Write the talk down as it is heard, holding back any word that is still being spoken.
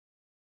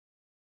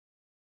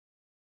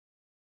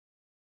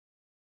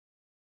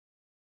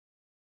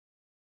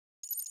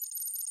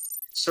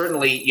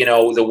certainly,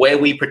 the way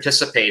we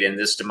participate in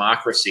this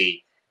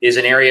democracy is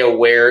an area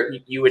where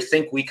you would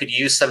think we could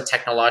use some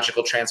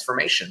technological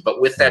transformation. But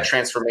with that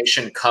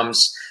transformation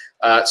comes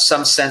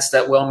some sense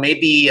that, well,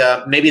 maybe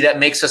that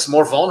makes us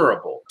more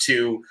vulnerable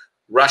to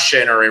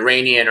Russian or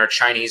Iranian or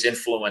Chinese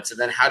influence. And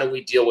then how do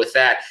we deal with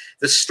that?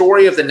 The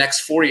story of the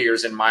next 4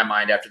 years, in my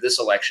mind, after this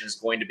election is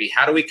going to be,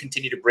 how do we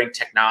continue to bring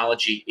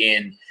technology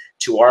in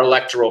to our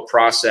electoral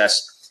process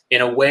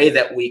in a way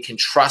that we can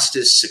trust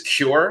is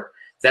secure,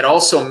 that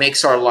also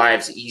makes our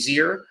lives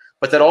easier,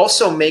 but that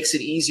also makes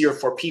it easier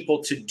for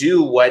people to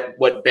do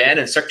what Ben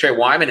and Secretary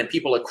Wyman and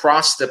people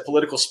across the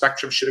political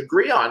spectrum should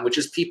agree on, which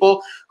is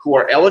people who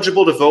are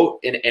eligible to vote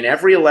in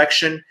every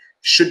election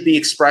should be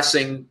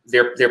expressing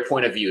their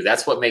point of view.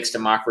 That's what makes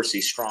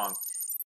democracy strong.